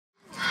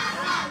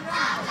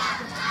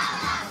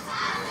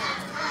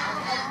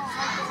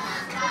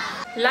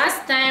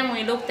Last time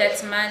we looked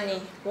at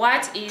money.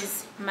 What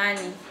is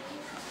money?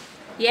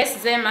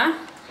 Yes, Zema?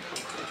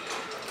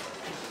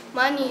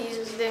 Money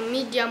is the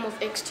medium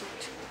of exchange.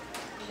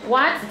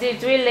 What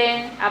did we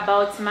learn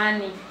about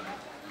money?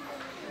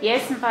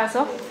 Yes,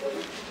 Mpaso?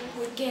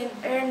 We can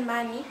earn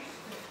money.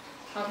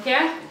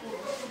 Okay.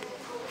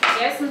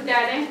 Yes,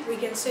 Mtale? We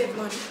can save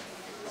money.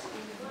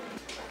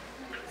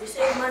 We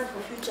save money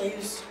for future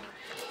use.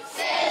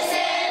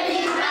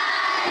 Saving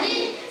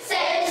money,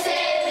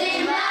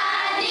 saving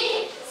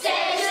money,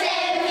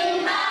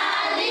 saving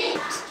money.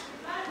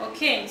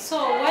 Okay, so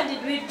what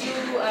did we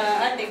do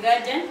at the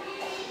garden?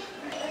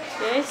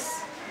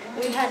 Yes,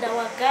 we had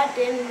our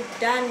garden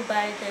done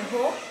by the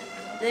hoe.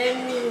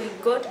 Then we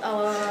got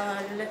our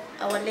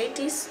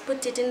lettuce,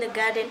 put it in the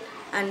garden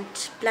and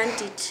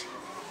plant it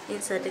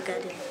inside the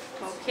garden.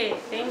 Okay,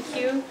 thank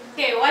you.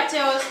 Okay, what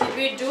else did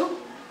we do?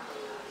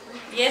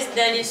 Yes,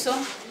 Daliso?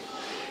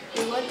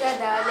 We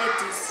watered our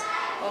lettuce.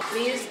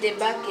 We used the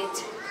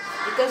bucket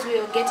because we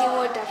were getting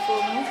water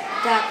from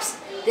taps.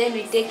 Then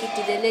we take it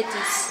to the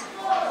lettuce.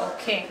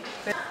 Okay.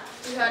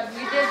 We had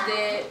weeded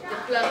the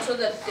plants so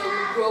that they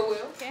will grow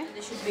well. Okay.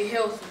 They should be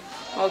healthy.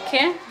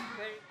 Okay.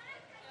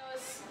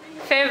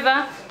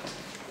 Favor?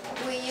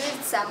 We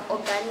used some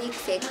organic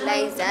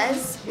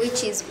fertilizers,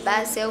 which is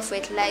basil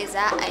fertilizer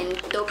and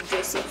top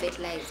dressing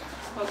fertilizer.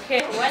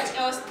 Okay. What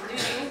else do you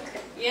do?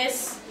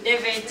 Yes,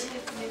 David.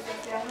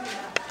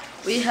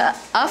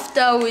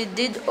 After we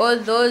did all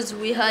those,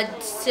 we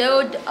had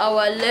sold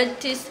our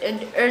lettuce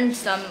and earned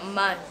some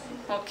money.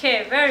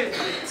 Okay, very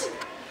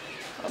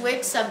good.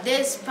 When some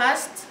days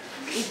passed,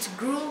 it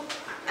grew,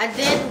 and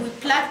then we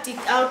plucked it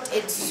out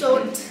and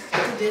sold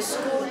to the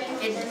school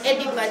and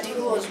anybody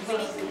who was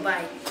willing to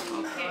buy.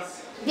 Okay.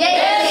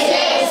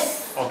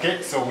 Yes.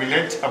 Okay, so we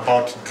learned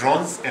about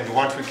drones and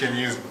what we can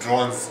use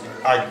drones in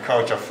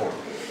agriculture for.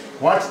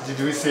 What did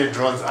we say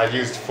drones are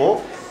used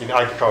for in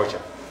agriculture?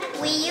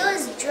 We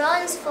use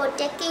drones for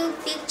taking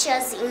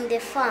pictures in the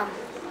farm.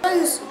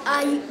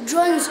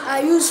 Drones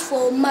are used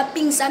for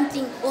mapping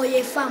something or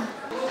a farm.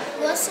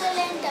 We also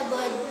learned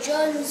about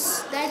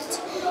drones That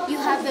you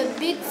have a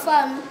big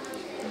farm,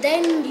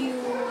 then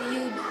you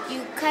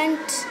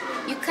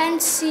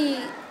can't see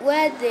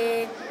where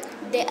the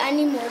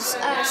animals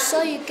are,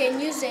 so you can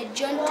use a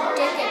drone to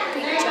take a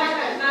picture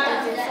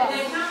of the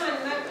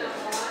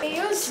farm. We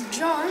use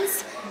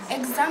drones.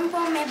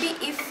 Example, maybe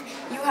if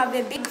you have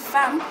a big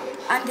farm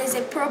and there's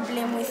a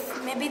problem with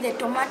maybe the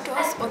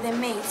tomatoes or the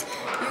maize,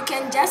 you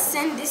can just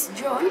send this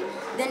drone,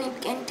 then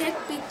it can take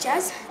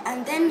pictures,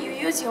 and then you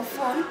use your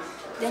phone,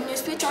 then you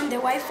switch on the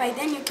Wi-Fi,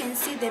 then you can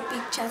see the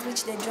pictures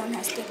which the drone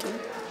has taken.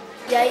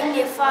 You are in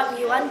a farm,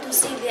 you want to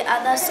see the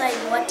other side,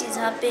 what is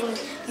happening.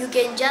 You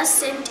can just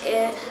send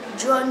a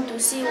drone to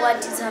see what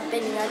is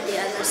happening at the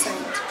other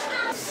side.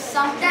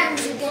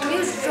 Sometimes you can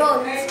use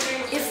drones.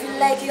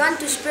 If you want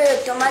to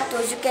spray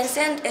tomatoes, you can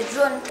send a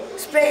drone to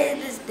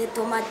spray the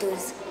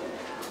tomatoes.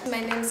 My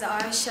name is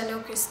Chanel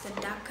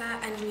Daka,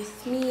 and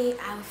with me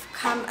I've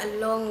come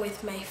along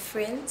with my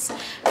friends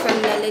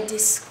from Naledi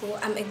school.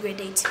 I'm a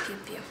grade 8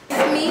 pupil.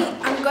 With me,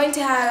 I'm going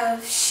to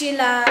have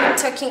Sheila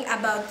talking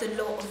about the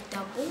law of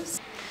doubles.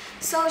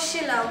 So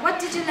Sheila, what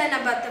did you learn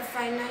about the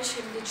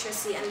financial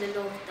literacy and the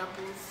law of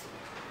doubles?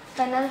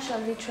 Financial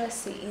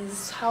literacy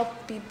is how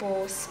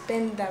people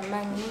spend their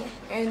money,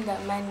 earn their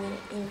money,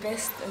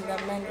 invest in their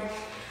money,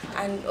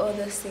 and all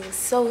those things.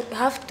 So we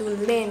have to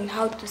learn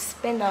how to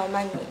spend our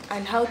money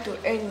and how to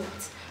earn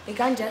it. We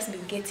can't just be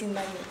getting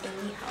money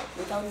anyhow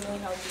without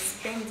knowing how to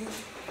spend it,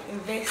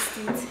 invest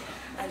it,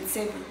 and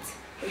save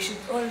it. We should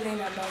all learn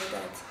about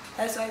that.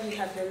 That's why we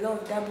have the law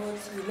of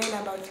doubles. We learn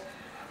about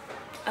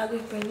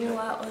Agripreneur,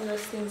 all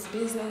those things,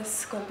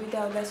 business,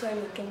 computer. That's why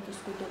we came to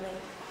school to learn.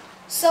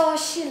 So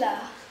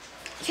Sheila,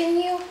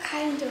 can you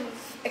kind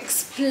of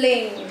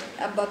explain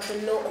about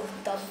the law of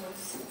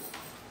doubles?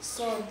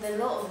 So the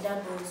law of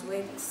doubles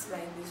works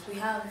like this.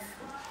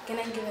 Can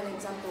I give an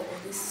example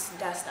of this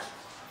duster?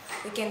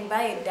 We can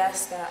buy a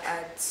duster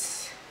at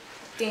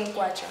 10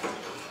 kwacha.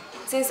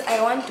 Since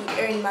I want to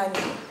earn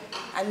money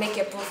and make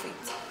a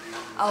profit,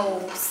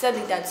 I'll sell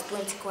it at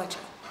 20 kwacha.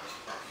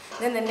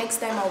 Then the next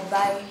time I'll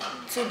buy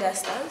 2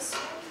 dusters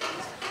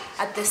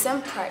at the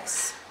same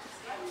price,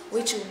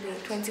 which will be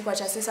 20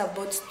 kwacha since I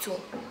bought 2.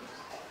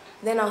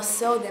 Then I'll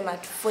sell them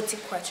at 40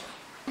 kwacha.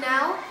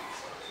 Now,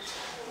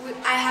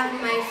 I have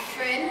my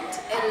friend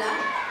Ella.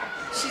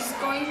 She's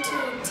going to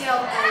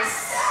tell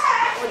us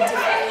or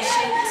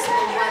differentiate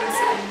the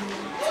wants and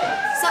needs.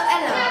 So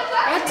Ella,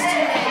 what did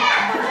you learn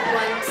about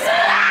wants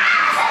and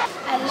needs?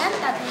 I learned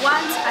that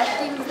wants are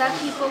things that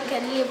people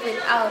can live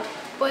without.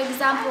 For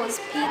example,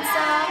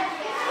 pizza,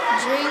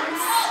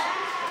 drinks,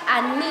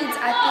 and needs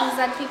are things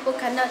that people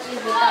cannot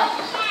live without.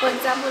 For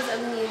examples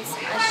of needs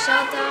are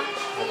shelter,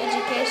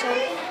 education,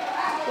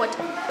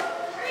 water.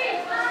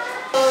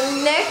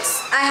 So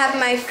next, I have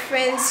my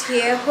friends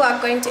here who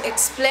are going to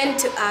explain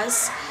to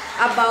us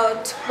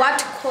about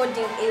what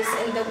coding is,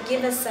 and they'll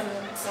give us some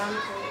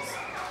examples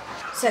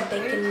so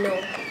they can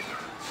know.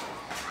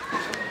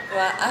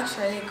 Well,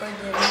 actually,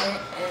 coding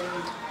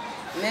and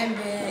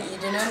Maybe you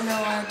do not know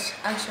what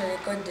actually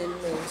coding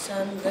means, so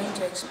I'm going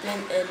to explain,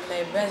 and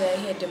my brother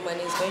here, the man,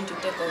 is going to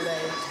take over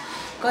it.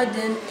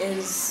 Coding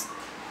is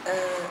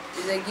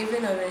a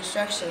giving of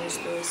instructions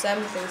to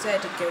something so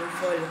that you can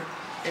follow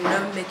and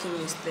not making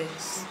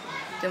mistakes.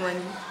 The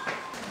money.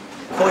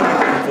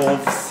 Coding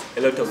involves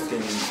a lot of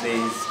things. There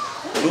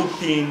is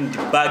looping,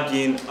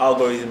 debugging,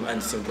 algorithm,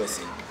 and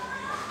sequencing.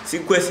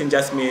 Sequencing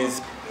just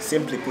means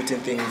simply putting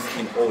things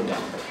in order.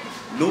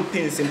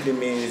 Looping simply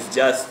means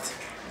just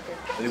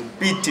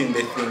repeating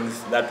the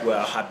things that were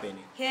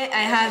happening. Here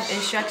I have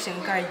instruction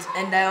cards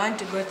and I want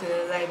to go to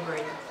the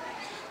library.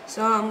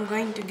 So I'm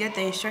going to get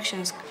the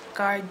instructions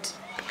cards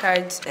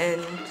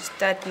and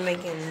start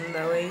making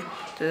the way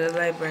to the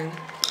library.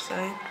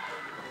 So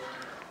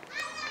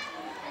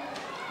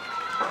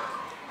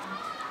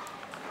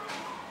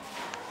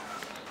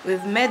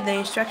we've made the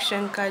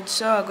instruction card,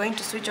 so we're going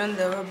to switch on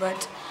the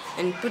robot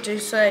and put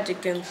it so that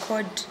it can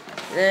code.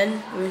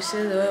 Then we'll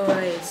see the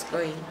way it's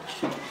going.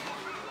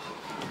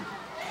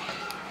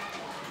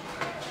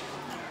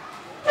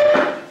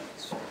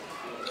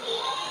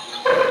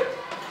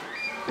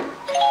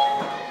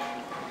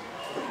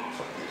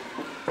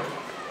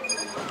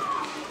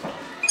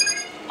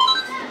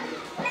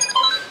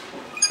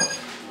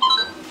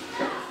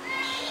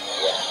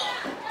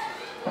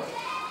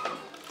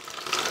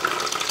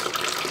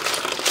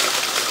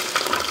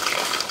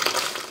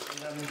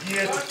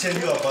 Here to tell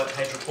you about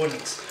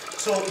hydroponics.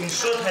 So in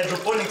short,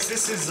 hydroponics,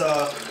 this is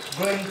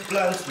growing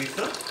plants with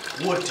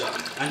water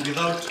and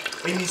without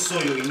any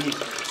soil in it.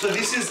 So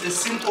this is a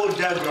simple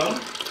diagram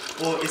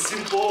or a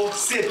simple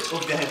set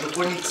of the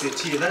hydroponic set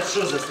here that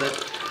shows us that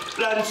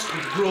plants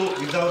will grow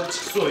without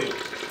soil.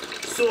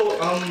 So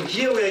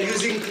here we are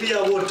using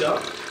clear water,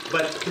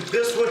 but the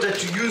best water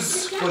to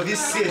use for this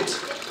set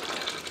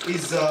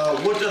is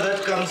the water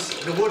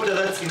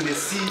that's in the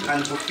sea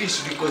and for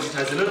fish, because it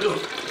has a lot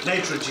of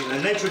nitrogen,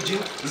 and nitrogen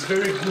is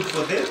very good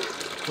for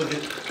the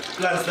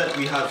plants that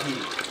we have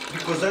here,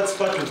 because that's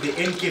part of the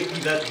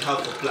NKP that we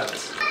have for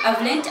plants.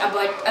 I've learned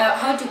about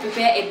how to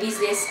prepare a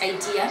business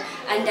idea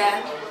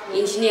under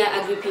Engineer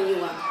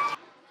Agripreneur.